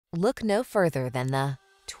Look no further than the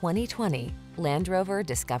 2020 Land Rover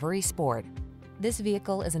Discovery Sport. This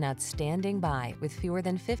vehicle is an outstanding buy with fewer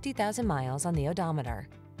than 50,000 miles on the odometer.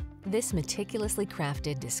 This meticulously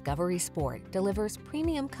crafted Discovery Sport delivers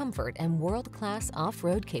premium comfort and world-class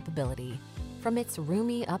off-road capability. From its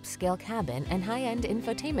roomy upscale cabin and high-end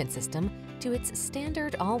infotainment system to its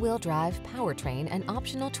standard all-wheel drive powertrain and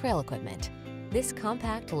optional trail equipment, this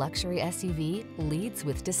compact luxury SUV leads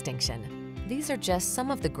with distinction. These are just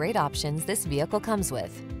some of the great options this vehicle comes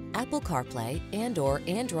with: Apple CarPlay and/or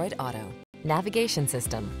Android Auto, navigation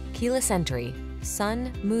system, keyless entry,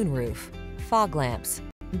 sun, moonroof, fog lamps,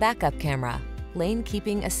 backup camera, lane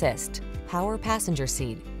keeping assist, power passenger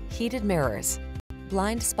seat, heated mirrors,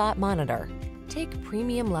 blind spot monitor. Take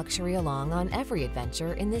premium luxury along on every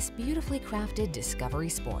adventure in this beautifully crafted Discovery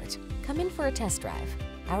Sport. Come in for a test drive.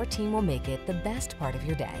 Our team will make it the best part of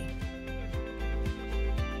your day.